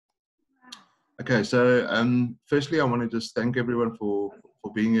Okay, so firstly, I want to just thank everyone for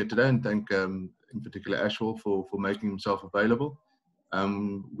being here today, and thank in particular Ashwell for making himself available.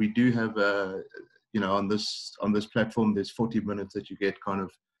 We do have on this platform, there's 40 minutes that you get kind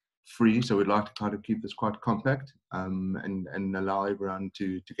of free, so we'd like to kind of keep this quite compact and allow everyone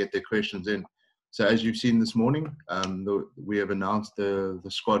to get their questions in. So as you've seen this morning, we have announced the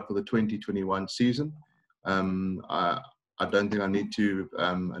squad for the 2021 season. I don't think I need to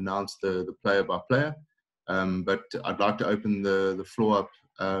announce the player by player, but I'd like to open the floor up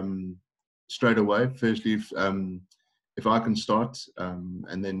straight away. Firstly, if I can start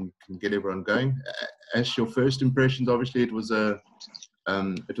and then can get everyone going. Ash, your first impressions? Obviously, it was a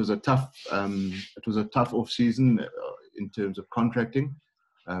tough off season in terms of contracting.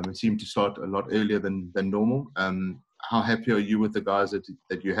 It seemed to start a lot earlier than normal. How happy are you with the guys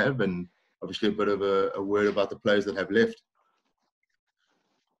that you have, and obviously a bit of a word about the players that have left?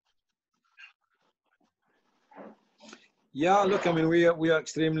 Yeah, look, I mean, we are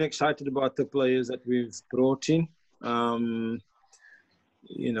extremely excited about the players that we've brought in.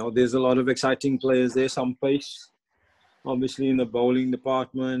 There's a lot of exciting players there, some pace, obviously in the bowling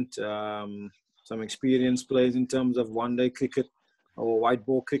department, some experienced players in terms of one-day cricket or white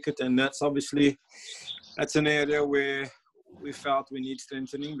ball cricket. And that's an area where we felt we need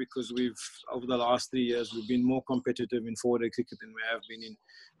strengthening, because over the last 3 years, we've been more competitive in four-day cricket than we have been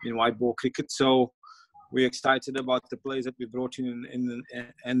in white ball cricket. So we're excited about the players that we brought in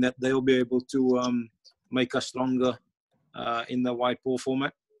and that they'll be able to make us stronger in the white ball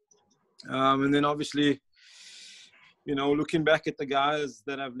format. And then obviously, looking back at the guys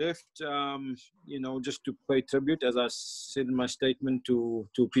that have left, just to pay tribute, as I said in my statement, to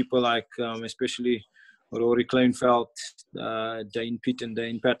people like especially Rory Kleinveld, Dane Pitt and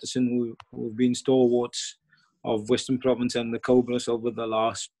Dane Patterson, who've been stalwarts of Western Province and the Cobras over the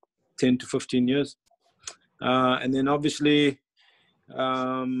last 10 to 15 years. And then obviously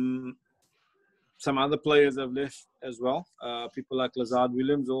some other players have left as well. People like Lazard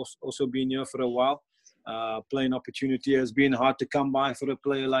Williams also been here for a while. Playing opportunity has been hard to come by for a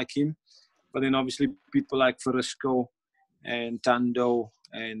player like him. But then obviously people like Frisco and Tando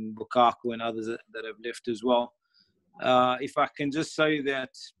and Bukaku and others that have left as well. If I can just say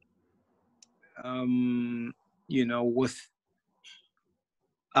that, with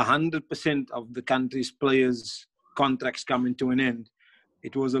 100% of the country's players' contracts coming to an end,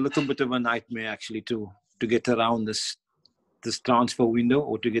 it was a little bit of a nightmare actually to get around this transfer window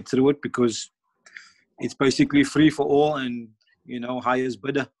or to get through it, because it's basically free for all and highest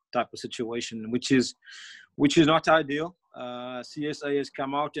bidder type of situation, which is not ideal. CSA has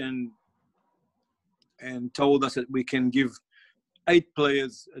come out and told us that we can give 8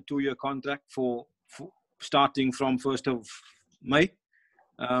 players a 2-year contract for starting from 1st of May.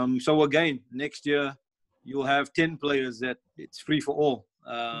 So again, next year you'll have 10 players that it's free for all,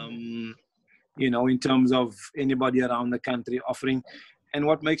 in terms of anybody around the country offering. And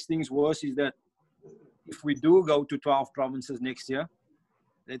what makes things worse is that if we do go to 12 provinces next year,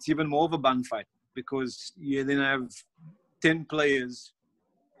 it's even more of a bun fight, because you then have 10 players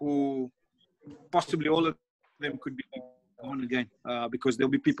who possibly all of them could be on again, because there'll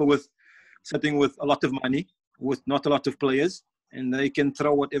be people sitting with a lot of money, with not a lot of players, and they can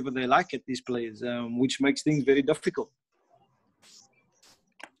throw whatever they like at these players, which makes things very difficult.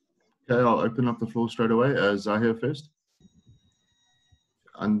 Okay, I'll open up the floor straight away. Zahir first.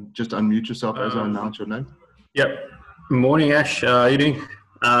 And just unmute yourself as I announce your name. Yep. Morning, Ash. How are you doing?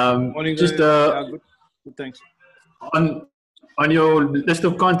 Morning. Good, thanks. On your list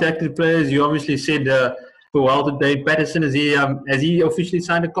of contacted players, you obviously said for a while today, Patterson, has he officially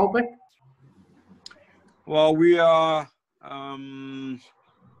signed a contract? Well,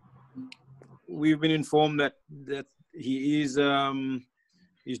 we've been informed that he is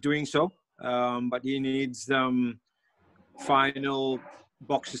doing so, but he needs final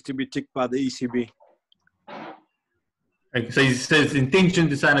boxes to be ticked by the ECB. Okay, so he says intention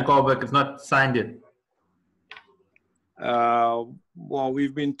to sign a contract, it's not signed yet. Well,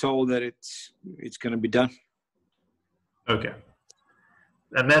 we've been told that it's going to be done. Okay,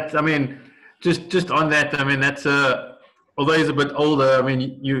 and that's, just on that, that's although he's a bit older,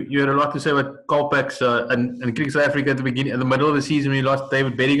 you had a lot to say about Colpax and Cricket South Africa at the beginning, in the middle of the season when you lost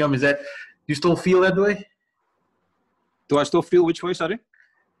David Bedingham. Do you still feel that way? Do I still feel which way, sorry?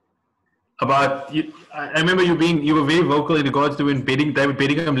 About you, I remember you were very vocal in regards to when David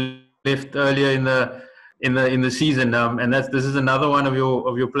Bedingham left earlier in the season, and this is another one of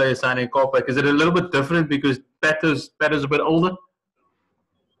your players signing a Colpack. Is it a little bit different because Patter's a bit older?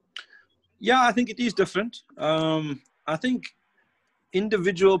 Yeah, I think it is different. I think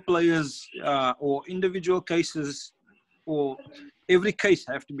individual players or individual cases, or every case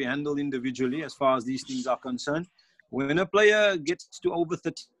have to be handled individually as far as these things are concerned. When a player gets to over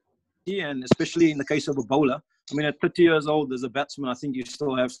 30, and especially in the case of a bowler, I mean, at 30 years old, as a batsman, I think you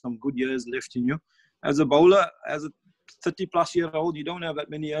still have some good years left in you. As a bowler, as a 30-plus-year-old, you don't have that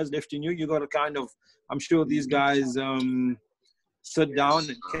many years left in you. You got to kind of, I'm sure these guys sit down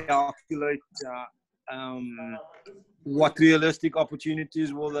and calculate what realistic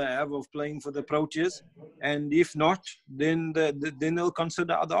opportunities will they have of playing for the Proteas, and if not, then then they'll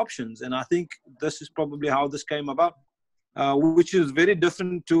consider other options. And I think this is probably how this came about, which is very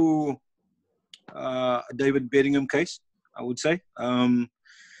different to David Bedingham case, I would say.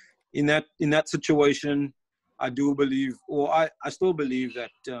 In that situation, I do believe, or I still believe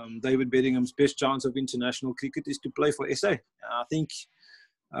that David Bedingham's best chance of international cricket is to play for SA. I think,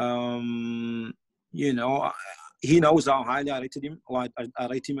 you know, he knows how highly I rated him, or I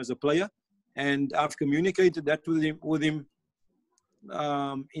rate him as a player, and I've communicated that with him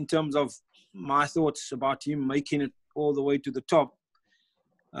in terms of my thoughts about him making it all the way to the top.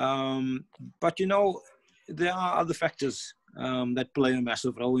 But you know, there are other factors that play a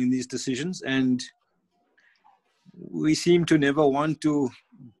massive role in these decisions, and we seem to never want to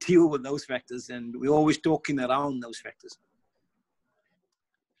deal with those factors, and we're always talking around those factors.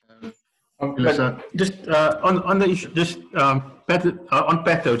 But just on the issue, just on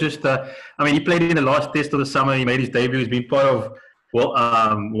Pato, just I mean, he played in the last test of the summer. He made his debut. He's been part of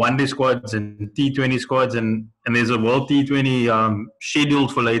one-day squads and T20 squads, and there's a World T20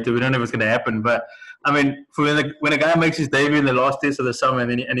 scheduled for later. We don't know if it's going to happen, but I mean, for when a guy makes his debut in the last test of the summer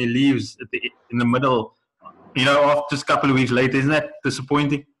and he leaves in the middle, you know, after just a couple of weeks later, isn't that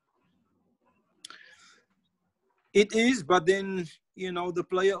disappointing? It is, but then, you know, the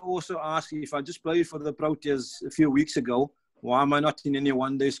player also asks, if I just played for the Proteas a few weeks ago, why am I not in any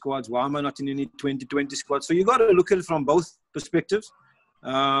one-day squads? Why am I not in any 2020 squads? So you got to look at it from both perspectives.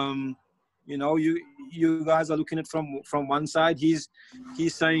 You know, you guys are looking at it from one side. He's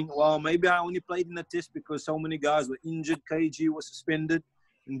saying, well, maybe I only played in the test because so many guys were injured. KG was suspended,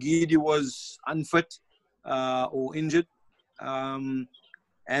 and Gidi was unfit or injured.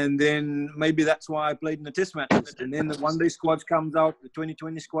 And then maybe that's why I played in the test matches. And then the one-day squads comes out, the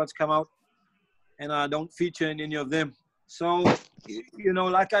 2020 squads come out, and I don't feature in any of them. So, you know,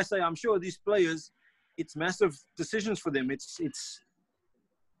 like I say, I'm sure these players, it's massive decisions for them.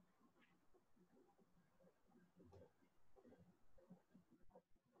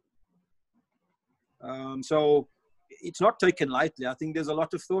 So it's not taken lightly. I think there's a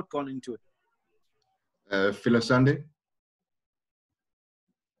lot of thought gone into it. Philo Sunday.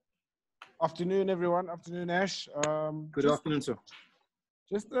 Afternoon, everyone. Afternoon, Ash. Good afternoon, sir.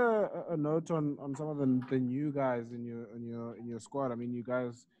 Just a note on some of the new guys in your squad. I mean, you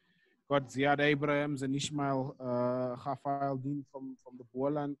guys got Ziad Abrahams and Ismail Khafaldin from the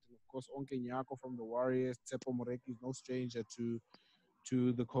Boland, and of course Onke Nyako from the Warriors. Tsepo Moreki is no stranger to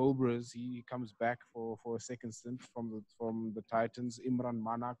the Cobras. He comes back for a second stint from the Titans. Imran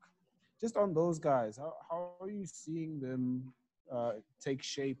Manak. Just on those guys, how are you seeing them take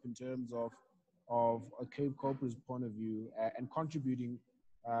shape in terms of a Cape Cobras point of view and contributing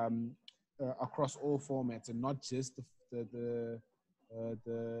across all formats, and not just the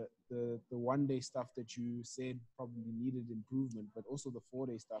one-day stuff that you said probably needed improvement, but also the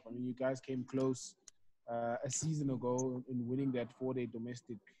four-day stuff. I mean, you guys came close a season ago in winning that four-day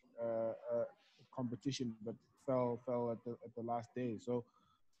domestic competition, but fell at the last day. So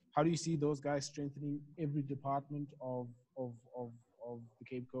how do you see those guys strengthening every department of the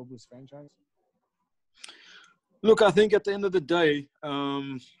Cape Cobras franchise? Look, I think at the end of the day,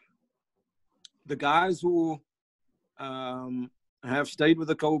 the guys who have stayed with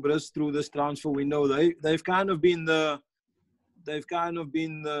the Cobras through this transfer window, they've kind of been the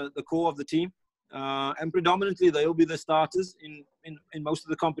core of the team, and predominantly they'll be the starters in most of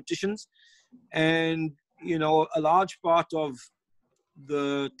the competitions. And you know, a large part of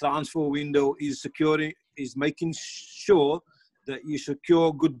the transfer window is making sure that you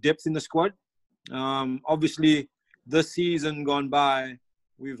secure good depth in the squad. Obviously, this season gone by,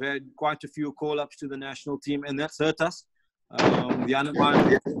 we've had quite a few call-ups to the national team, and that's hurt us. The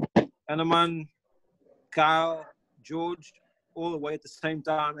Anaman, Kyle, George, all the way at the same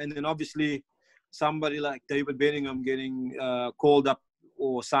time. And then obviously somebody like David Bedingham getting called up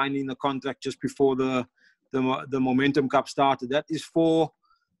or signing the contract just before the Momentum Cup started. That is four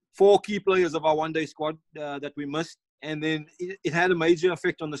key players of our one-day squad that we missed. And then it had a major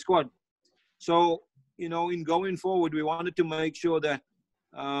effect on the squad. So, you know, in going forward, we wanted to make sure that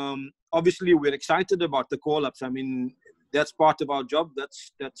obviously we're excited about the call-ups. I mean, that's part of our job.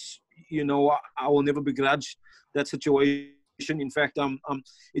 That's I will never begrudge that situation. In fact,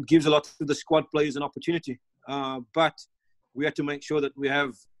 it gives a lot to the squad players an opportunity. But we have to make sure that we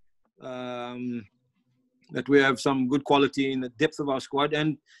have some good quality in the depth of our squad,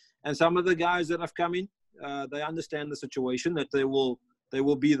 and some of the guys that have come in, they understand the situation, that they will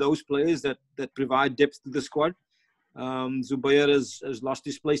be those players that provide depth to the squad. Zubair has lost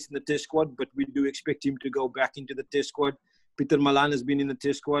his place in the test squad, but we do expect him to go back into the test squad. Peter Malan has been in the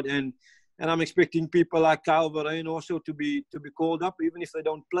test squad, and I'm expecting people like Kyle Verheyen also to be called up. Even if they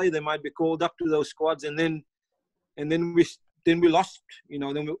don't play, they might be called up to those squads, and then we lost,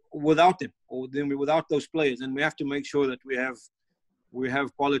 without them, or then we without those players, and we have to make sure that we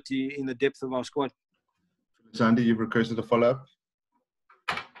have quality in the depth of our squad. Sandy, you've requested a follow-up.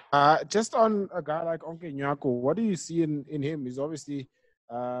 Just on a guy like Onke Nyako, what do you see in him? He's obviously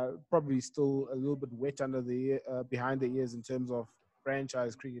probably still a little bit wet under the behind the ears in terms of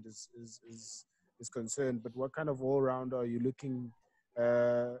franchise cricket is concerned. But what kind of all-round are you looking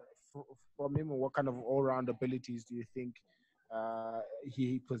from him, or what kind of all-round abilities do you think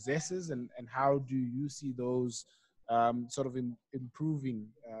he possesses, and how do you see those sort of improving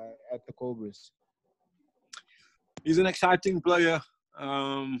at the Cobras? He's an exciting player.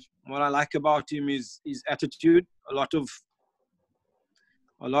 What I like about him is his attitude. A lot of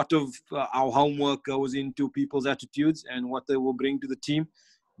our homework goes into people's attitudes and what they will bring to the team.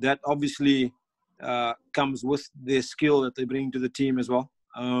 That obviously comes with their skill that they bring to the team as well.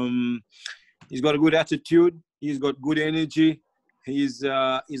 He's got a good attitude. He's got good energy. He's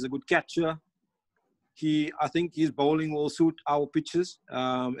a good catcher. I think his bowling will suit our pitches,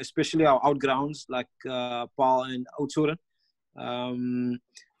 especially our outgrounds like Paul and Oudtshoorn.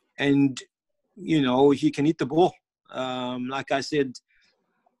 And he can hit the ball. Like I said,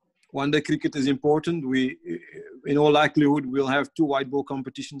 one-day cricket is important. We, in all likelihood, we'll have 2 white ball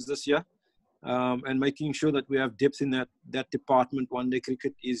competitions this year, and making sure that we have depth in that department. One-day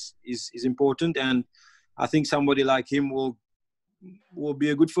cricket is important, and I think somebody like him will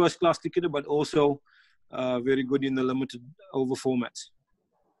be a good first-class cricketer, but also very good in the limited over formats.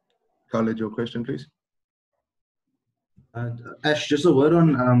 Khaled, your question, please. Ash, just a word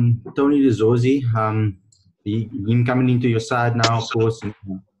on Tony Dezorzi. Him coming into your side now, of course,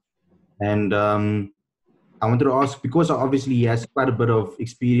 and I wanted to ask, because obviously he has quite a bit of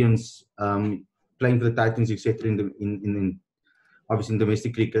experience playing for the Titans, etc. in obviously in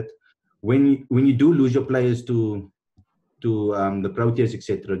domestic cricket. When you do lose your players to the Proteas,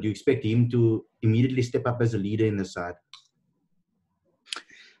 etc., do you expect him to immediately step up as a leader in the side?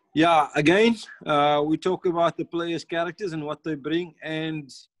 Yeah, again, we talk about the players' characters and what they bring, and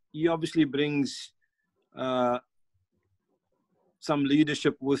he obviously brings some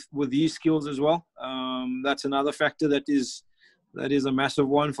leadership with his skills as well. That's another factor that is a massive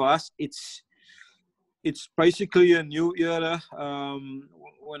one for us. It's basically a new era.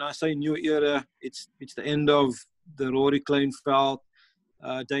 When I say new era, it's the end of the Rory Kleinveld,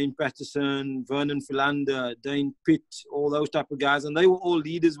 Dane Patterson, Vernon Philander, Dane Pitt, all those type of guys, and they were all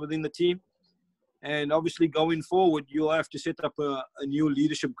leaders within the team. And obviously going forward, you'll have to set up a new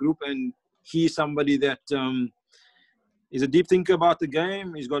leadership group, and he's somebody that is a deep thinker about the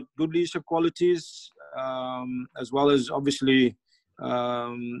game. He's got good leadership qualities, as well as obviously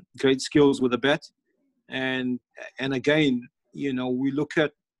great skills with the bat. And again, we look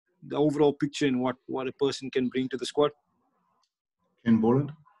at the overall picture and what a person can bring to the squad. Ken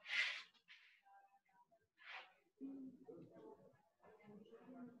Borland.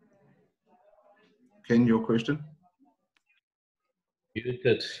 Ken, your question?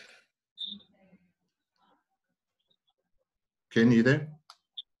 Muted. Ken, you there?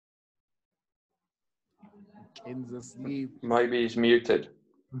 Ken's asleep. Maybe he's muted.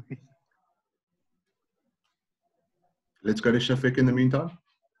 Let's go to Shafiq in the meantime.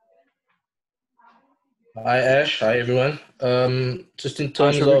 Hi Ash, hi everyone. Just in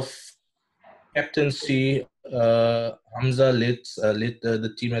terms of captaincy, Hamza led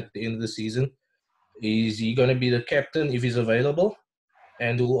the team at the end of the season. Is he going to be the captain if he's available?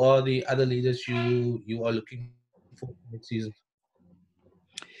 And who are the other leaders you are looking for next season?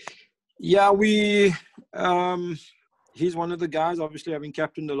 Yeah, he's one of the guys, obviously having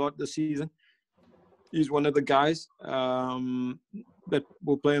captained a lot this season. He's one of the guys that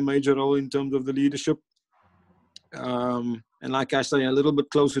will play a major role in terms of the leadership. And like I say, a little bit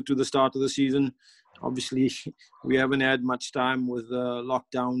closer to the start of the season. Obviously, we haven't had much time with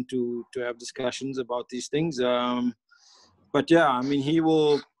lockdown to have discussions about these things. But yeah, I mean, he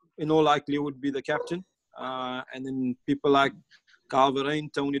will, in all likelihood, be the captain. And then people like Kyle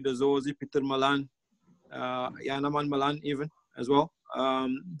Verheyen, Tony Dezorzi, Peter Malan, Yanaman Malan even as well.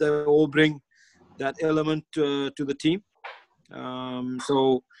 They all bring that element to the team.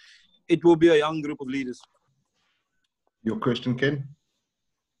 So it will be a young group of leaders. Your question, Ken?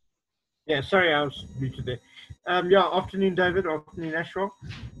 Yeah, sorry, I was muted there. Yeah, afternoon, David. Afternoon, Ashwell.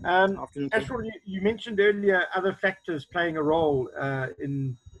 Afternoon, Ken. Ashwell, you mentioned earlier other factors playing a role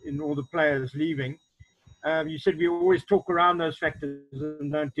in all the players leaving. You said we always talk around those factors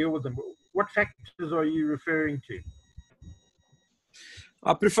and don't deal with them. What factors are you referring to?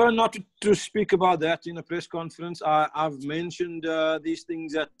 I prefer not to speak about that in a press conference. I've mentioned these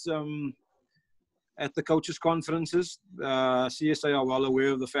things at the coaches' conferences. CSA are well aware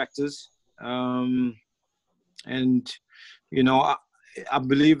of the factors. And, you know, I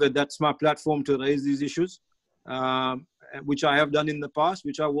believe that that's my platform to raise these issues, which I have done in the past,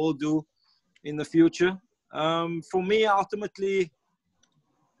 which I will do in the future. For me, ultimately,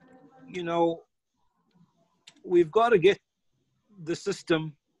 you know, we've got to get the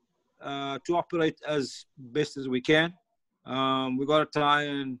system to operate as best as we can. We've got to try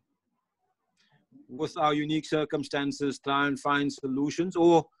and, with our unique circumstances, try and find solutions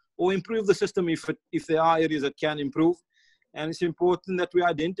or improve the system if there are areas that can improve. And it's important that we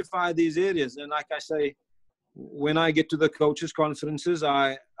identify these areas. And like I say, when I get to the coaches' conferences,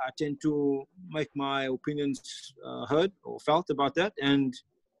 I tend to make my opinions heard or felt about that. And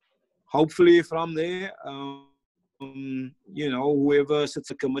hopefully from there, you know, whoever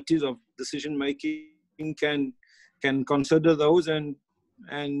sits in committees of decision making can consider those and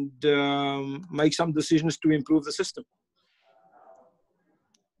make some decisions to improve the system.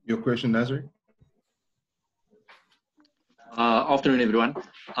 Your question, Nazri? Afternoon, everyone.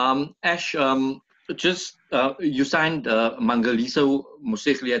 Ash, just you signed Mangaliso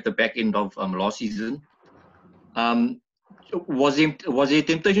Musekli at the back end of last season. Was there a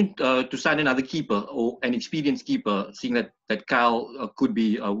temptation to sign another keeper or an experienced keeper, seeing that Kyle could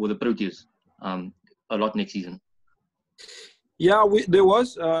be with the Proteas a lot next season? Yeah, there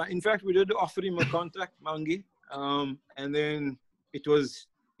was. In fact, we did offer him a contract, Mangi, and then it was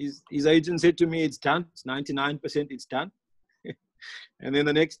his agent said to me, "It's done. It's 99%. It's done." And then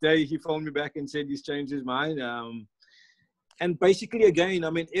the next day, he phoned me back and said he's changed his mind. And basically, again, I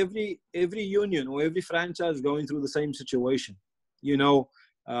mean, every union or every franchise is going through the same situation. You know,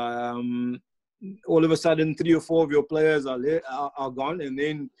 all of a sudden, 3 or 4 of your players are gone, and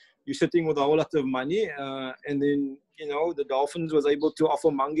then you're sitting with a whole lot of money. And then, you know, the Dolphins was able to offer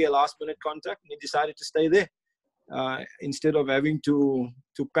Mangi a last-minute contract, and he decided to stay there instead of having to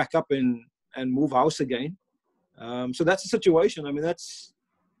pack up and move house again. So that's the situation. I mean, that's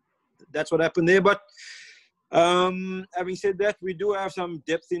what happened there. But having said that, we do have some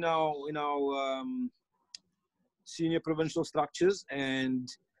depth in our senior provincial structures, and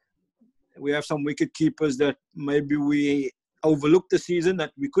we have some wicket keepers that maybe we overlooked the season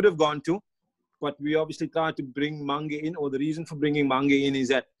that we could have gone to, but we obviously tried to bring Mangi in, or the reason for bringing Mangi in is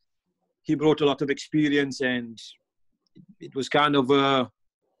that he brought a lot of experience, and it was kind of a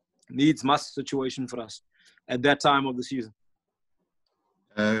needs-must situation for us at that time of the season.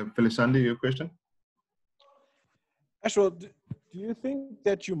 Felisandi, your question? Ashwell, do you think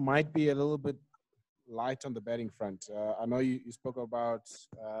that you might be a little bit light on the batting front? I know you spoke about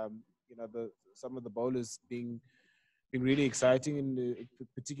you know, some of the bowlers being really exciting, and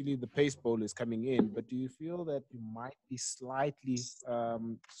particularly the pace bowlers coming in. But do you feel that you might be slightly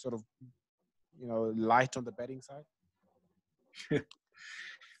sort of, you know, light on the batting side?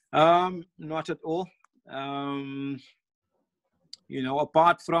 Not at all. You know,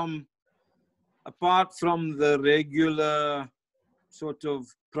 apart from the regular sort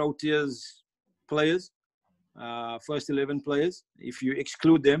of Proteas players, first 11 players, if you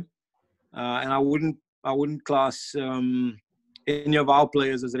exclude them, and I wouldn't class any of our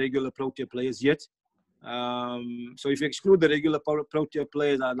players as regular Protea players yet. So if you exclude the regular Protea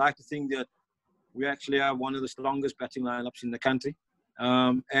players, I'd like to think that we actually have one of the strongest batting lineups in the country.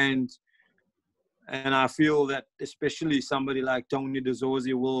 And I feel that especially somebody like Tony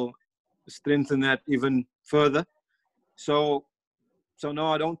DeZorzi will strengthen that even further. So no,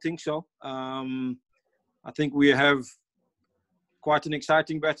 I don't think so. I think we have quite an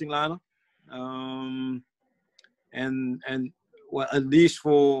exciting batting lineup. And well, at least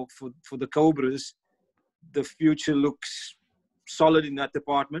for the Cobras, the future looks solid in that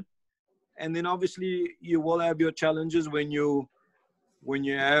department. And then obviously you will have your challenges when you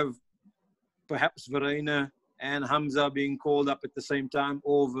have perhaps Verreynne and Hamza being called up at the same time,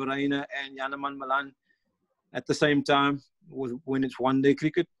 or Verreynne and Yanaman Malan at the same time when it's one-day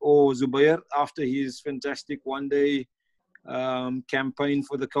cricket, or Zubair after his fantastic one-day campaign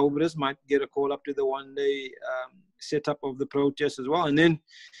for the Cobras might get a call up to the one-day setup of the protest as well. And then,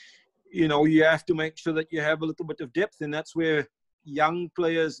 you know, you have to make sure that you have a little bit of depth, and that's where young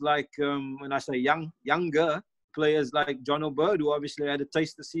players like, when I say younger players like John O'Bird, who obviously had a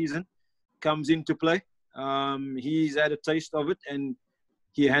taste this season, comes into play. He's had a taste of it, and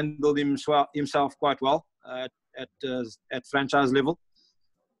he handled himself quite well at franchise level.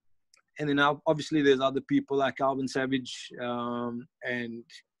 And then now, obviously, there's other people like Alvin Savage and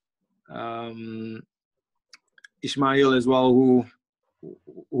Ismail as well, who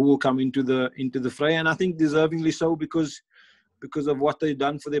will come into the fray, and I think deservingly so because of what they've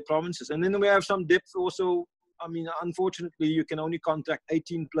done for their provinces. And then we have some depth also. I mean, unfortunately, you can only contract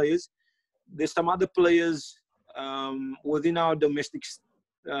 18 players. There's some other players within our domestic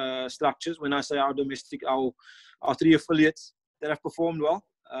structures. When I say our domestic, our 3 affiliates that have performed well.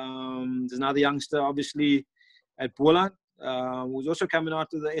 There's another youngster, obviously, at Boland, who's also coming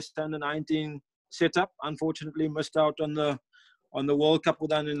out of the S-19 setup. Unfortunately, missed out on the World Cup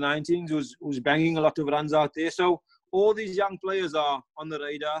with under-19s, who's banging a lot of runs out there. So all these young players are on the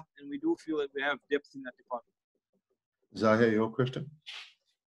radar, and we do feel that we have depth in that department. Zahir, your question?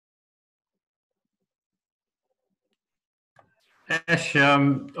 Ash,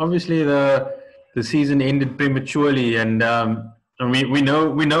 obviously the season ended prematurely, and I mean, we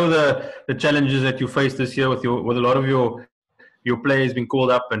know the challenges that you faced this year with a lot of your players being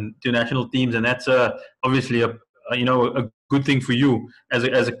called up and to national teams, and that's obviously a good thing for you as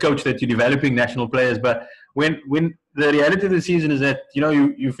a coach that you're developing national players. But when the reality of the season is that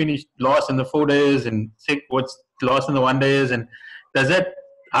you finished last in the 4 days and what's last in the 1 days, and does that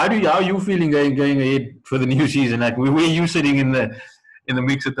how are you feeling going ahead for the new season? Like where are you sitting in the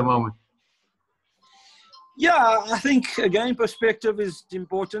mix at the moment? Yeah, I think again perspective is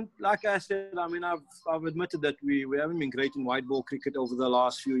important. Like I said, I mean I've admitted that we haven't been great in white ball cricket over the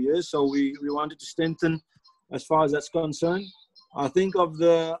last few years, so we wanted to strengthen as far as that's concerned. I think of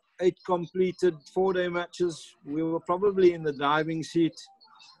the 8 completed 4-day matches, we were probably in the driving seat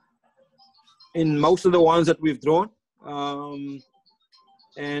in most of the ones that we've drawn.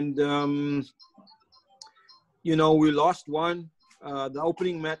 We lost one, the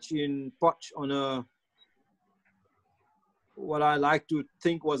opening match in Poch on what I like to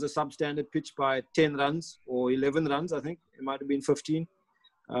think was a substandard pitch by 10 runs or 11 runs. I think it might have been 15.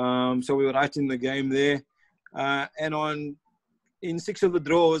 So we were right in the game there. And in 6 of the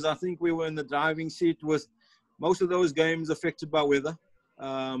draws, I think we were in the driving seat with most of those games affected by weather,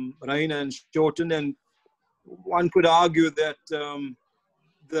 rain and shortened. And one could argue that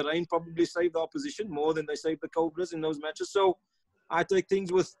the rain probably saved the opposition more than they saved the Cobras in those matches. So I take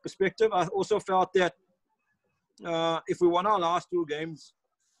things with perspective. I also felt that if we won our last 2 games,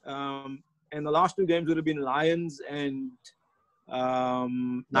 and the last 2 games would have been Lions and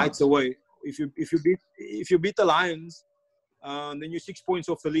Knights away. If you beat the Lions, then you're 6 points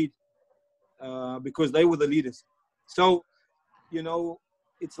off the lead because they were the leaders. So,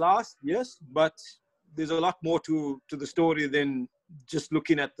 it's last, yes, but there's a lot more to the story than just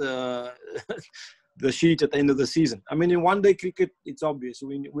looking at the the sheet at the end of the season. I mean, in one-day cricket, it's obvious.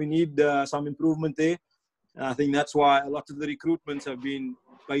 We need some improvement there. And I think that's why a lot of the recruitments have been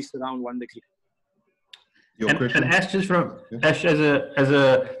based around one-day cricket. And Ash, Ash, as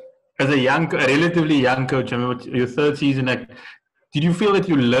a relatively young coach, I mean, your 3rd season, did you feel that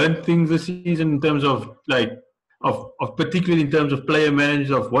you learned things this season in terms of of particularly in terms of player managers,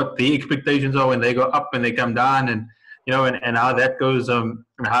 of what the expectations are when they go up and they come down, and and how that goes, and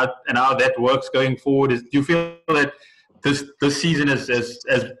how that works going forward? Do you feel that this season has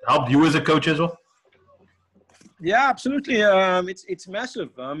helped you as a coach as well? Yeah, absolutely. It's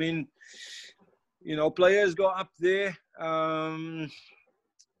massive. I mean, players go up there,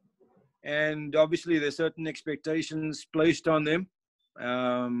 and obviously there's certain expectations placed on them.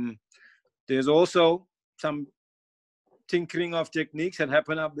 There's also some tinkering of techniques that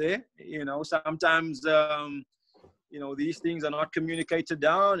happen up there. Sometimes these things are not communicated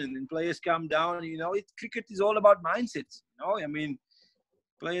down, and then players come down. Cricket is all about mindsets. I mean,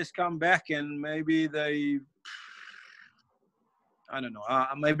 players come back and maybe they, I don't know.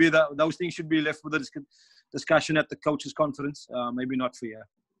 Maybe those things should be left for the discussion at the coaches' conference. Maybe not for you.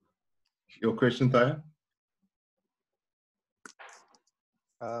 Your question, Tahir?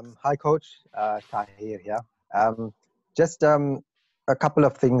 Hi, Coach. Tahir here. Just a couple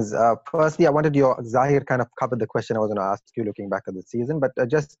of things. Firstly, I wanted Zahir kind of covered the question I was going to ask you looking back at the season, but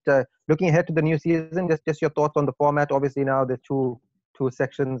just looking ahead to the new season, just your thoughts on the format. Obviously now there's two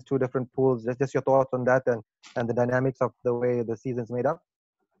sections, 2 different pools. Just your thoughts on that and the dynamics of the way the season's made up.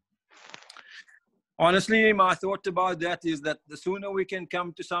 Honestly, my thought about that is that the sooner we can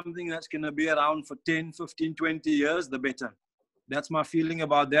come to something that's going to be around for 10, 15, 20 years, the better. That's my feeling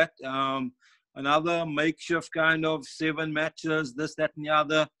about that. Another makeshift kind of 7 matches, this, that, and the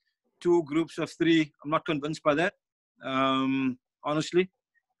other, 2 groups of 3. I'm not convinced by that. Honestly,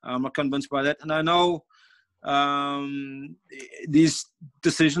 I'm not convinced by that. And I know these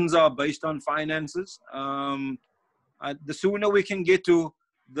decisions are based on finances. The sooner we can get to,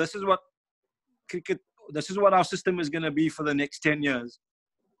 this is what our system is going to be for the next 10 years.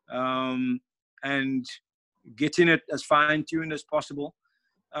 And getting it as fine-tuned as possible.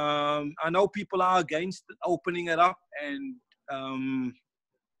 I know people are against opening it up and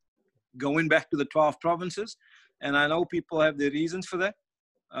going back to the 12 provinces. And I know people have their reasons for that.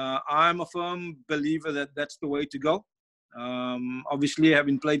 I'm a firm believer that that's the way to go. Obviously,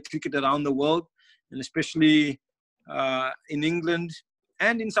 having played cricket around the world, and especially in England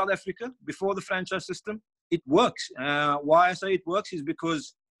and in South Africa before the franchise system, it works. Why I say it works is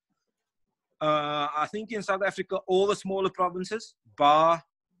because I think in South Africa, all the smaller provinces, bar,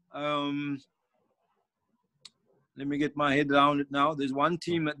 let me get my head around it now. There's one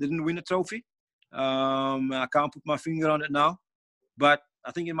team that didn't win a trophy. I can't put my finger on it now, but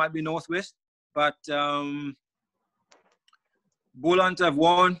I think it might be Northwest. But Boland have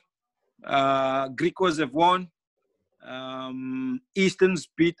won. Griquas have won. Easterns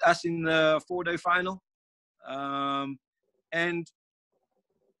beat us in the 4-day final. And,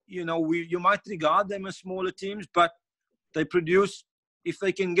 you know, you might regard them as smaller teams, but they produce, if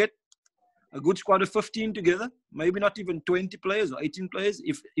they can get a good squad of 15 together, maybe not even 20 players or 18 players.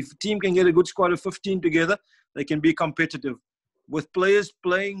 If a team can get a good squad of 15 together, they can be competitive. With players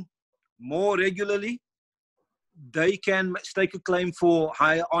playing more regularly, they can stake a claim for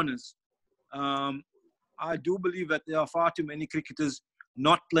higher honours. I do believe that there are far too many cricketers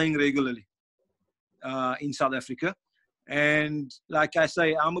not playing regularly in South Africa. And like I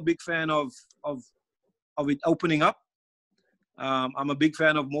say, I'm a big fan of it opening up. I'm a big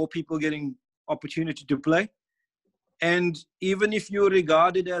fan of more people getting opportunity to play. And even if you're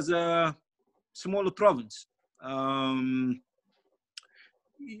regarded as a smaller province,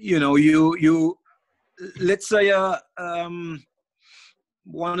 you know, you let's say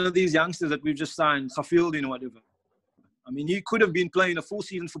one of these youngsters that we've just signed, Khafildin or whatever. I mean, he could have been playing a full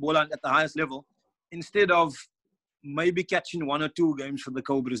season for Boland at the highest level instead of maybe catching 1 or 2 games for the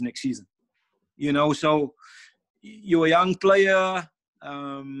Cobras next season. You know, so you're a young player.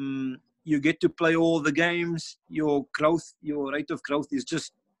 You get to play all the games. Your rate of growth is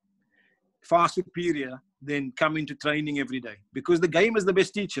just far superior than coming to training every day, because the game is the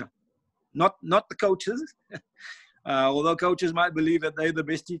best teacher, not the coaches. Although coaches might believe that they're the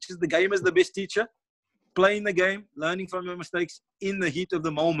best teachers, the game is the best teacher. Playing the game, learning from your mistakes in the heat of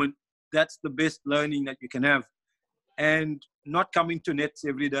the moment, that's the best learning that you can have. And not coming to nets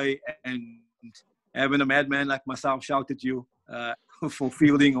every day and having a madman like myself shout at you for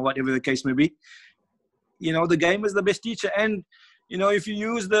fielding or whatever the case may be. You know, the game is the best teacher. And, you know, if you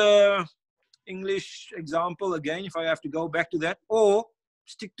use the English example again, if I have to go back to that, or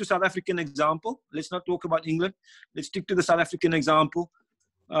stick to South African example, let's not talk about England. Let's stick to the South African example.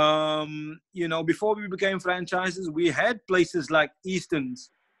 You know, before we became franchises, we had places like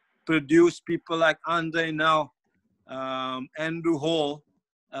Easterns produce people like Andre now, Andrew Hall,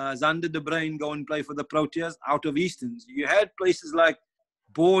 Zander de Bruin go and play for the Proteas out of Easterns. You had places like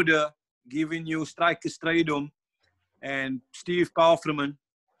Border giving you Striker Stradom and Steve Palfreman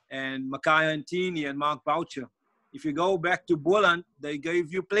and Makai Antini and Mark Boucher. If you go back to Boland, they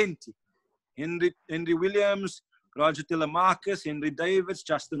gave you plenty. Henry Williams, Roger Telemarcus, Henry Davids,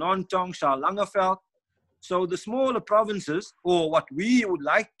 Justin Ontong, Charles Langeveld. So the smaller provinces, or what we would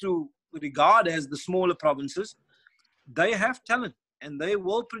like to regard as the smaller provinces, they have talent and they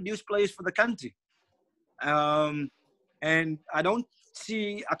will produce players for the country. And I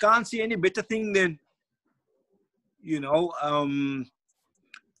can't see any better thing than, you know,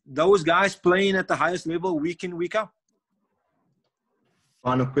 those guys playing at the highest level week in, week out.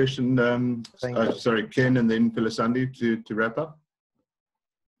 Final question, sorry, Ken and then Philisandi to wrap up.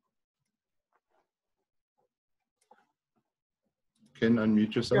 Ken,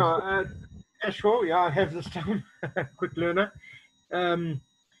 unmute yourself. Yeah, Ashwell, yeah, I have this time. Quick learner.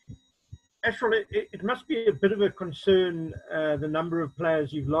 Ashwell, it must be a bit of a concern, the number of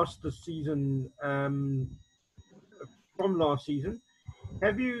players you've lost this season from last season.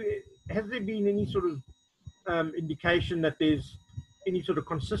 Has there been any sort of indication that there's any sort of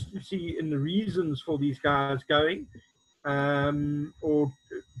consistency in the reasons for these guys going? Or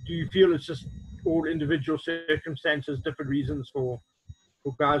do you feel it's just all individual circumstances, different reasons for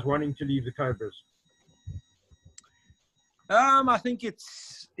guys wanting to leave the Cobras? I think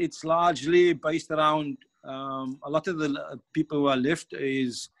it's largely based around a lot of the people who are left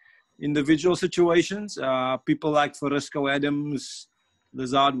is individual situations. People like Farisco Adams,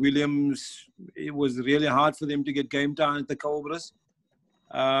 Lazard Williams, it was really hard for them to get game time at the Cobras.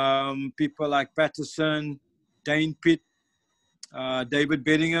 People like Patterson, Dane Pitt, David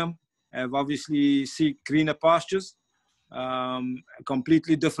Bedingham have obviously seek greener pastures. A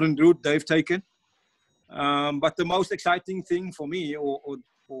completely different route they've taken. But the most exciting thing for me, or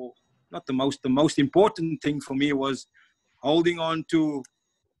not the most important thing for me was holding on to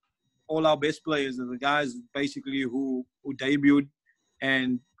all our best players, the guys basically who debuted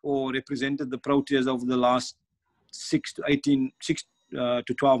or represented the Proteas over the last 6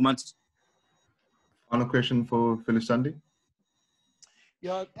 to 12 months. Final question for Phyllis Sunday.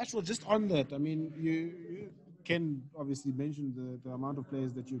 Yeah, actually, just on that, I mean, you can obviously mention the amount of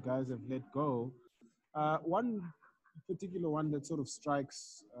players that you guys have let go. One particular one that sort of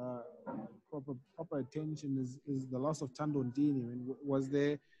strikes proper attention is the loss of Thando Ntini. I mean, was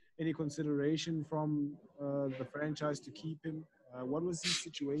there any consideration from the franchise to keep him? What was his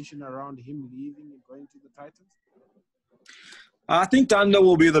situation around him leaving and going to the Titans? I think Thando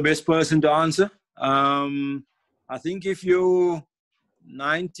will be the best person to answer. I think if you're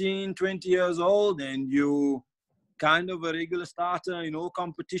 19, 20 years old and you kind of a regular starter in all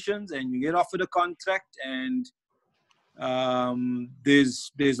competitions and you get offered a contract and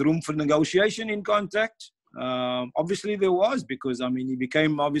there's room for negotiation in contract. Obviously there was, because I mean he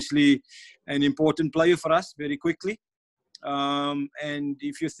became obviously an important player for us very quickly. And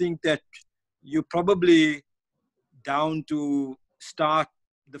if you think that you're probably down to start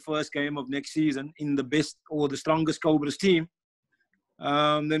the first game of next season in the best or the strongest Cobras team,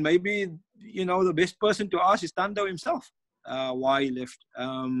 then maybe, you know, the best person to ask is Thando himself, why he left.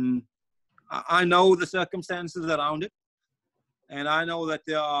 I know the circumstances around it, and I know that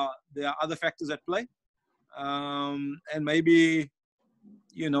there are other factors at play. And maybe,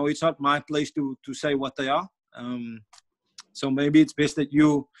 you know, it's not my place to say what they are. So maybe it's best that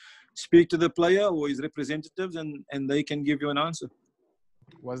you speak to the player or his representatives and they can give you an answer.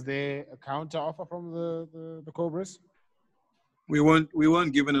 Was there a counter offer from the Cobras? We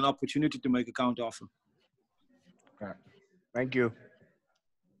weren't given an opportunity to make a counter offer. Okay. Thank you.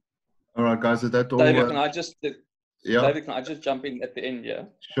 All right, guys, is that all? David, can I just David, can I just jump in at the end? Yeah.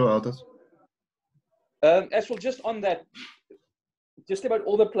 Sure, Altus. Ashwell, just on that, just about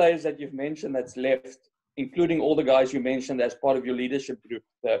all the players that you've mentioned that's left, including all the guys you mentioned as part of your leadership group,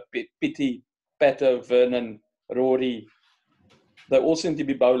 Pitty, Pato, Vernon, Rory, they all seem to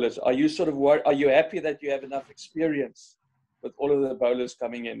be bowlers. Are you sort of worried? Are you happy that you have enough experience with all of the bowlers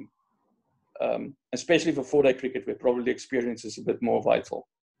coming in, especially for four-day cricket, where probably experience is a bit more vital?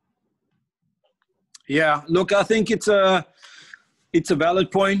 Yeah, look, I think it's a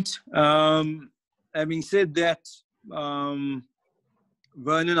valid point. Having said that,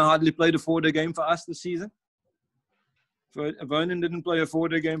 Vernon hardly played a four-day game for us this season. Vernon didn't play a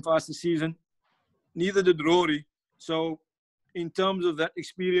four-day game for us this season. Neither did Rory. So in terms of that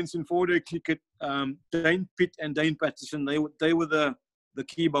experience in four-day cricket, Dane Pitt and Dane Patterson, they were the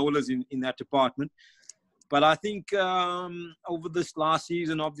key bowlers in that department. But I think over this last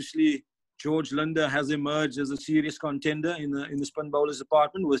season, obviously, George Linder has emerged as a serious contender in the spin bowlers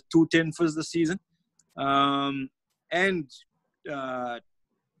department with 2 10-fers this season. And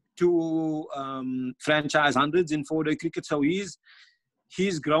 2 franchise hundreds in four-day cricket. So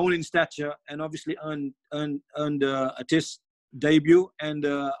he's grown in stature and obviously earned a test debut and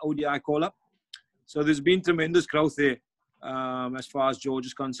ODI call-up. So there's been tremendous growth there as far as George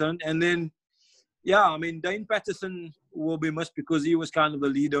is concerned. And then, yeah, I mean, Dane Patterson will be missed because he was kind of the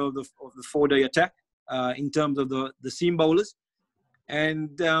leader of the four-day attack in terms of the seam bowlers.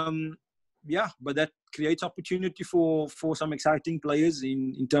 And, yeah, but that creates opportunity for some exciting players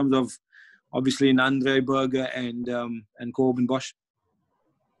in terms of, obviously, in Andre Berger and Corbin Bosch.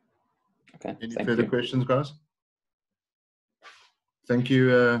 Okay. Any further questions, guys? Thank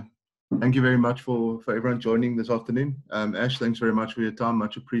you. Thank you very much for everyone joining this afternoon. Ash, thanks very much for your time.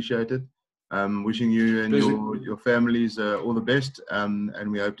 Much appreciated. Wishing you and your families all the best.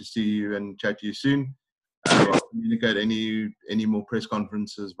 And we hope to see you and chat to you soon. I'll communicate any more press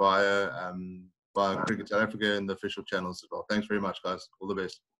conferences via Cricket South Africa and the official channels as well. Thanks very much, guys. All the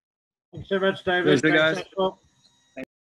best. Thanks so much, David. Thanks, guys. Thanks,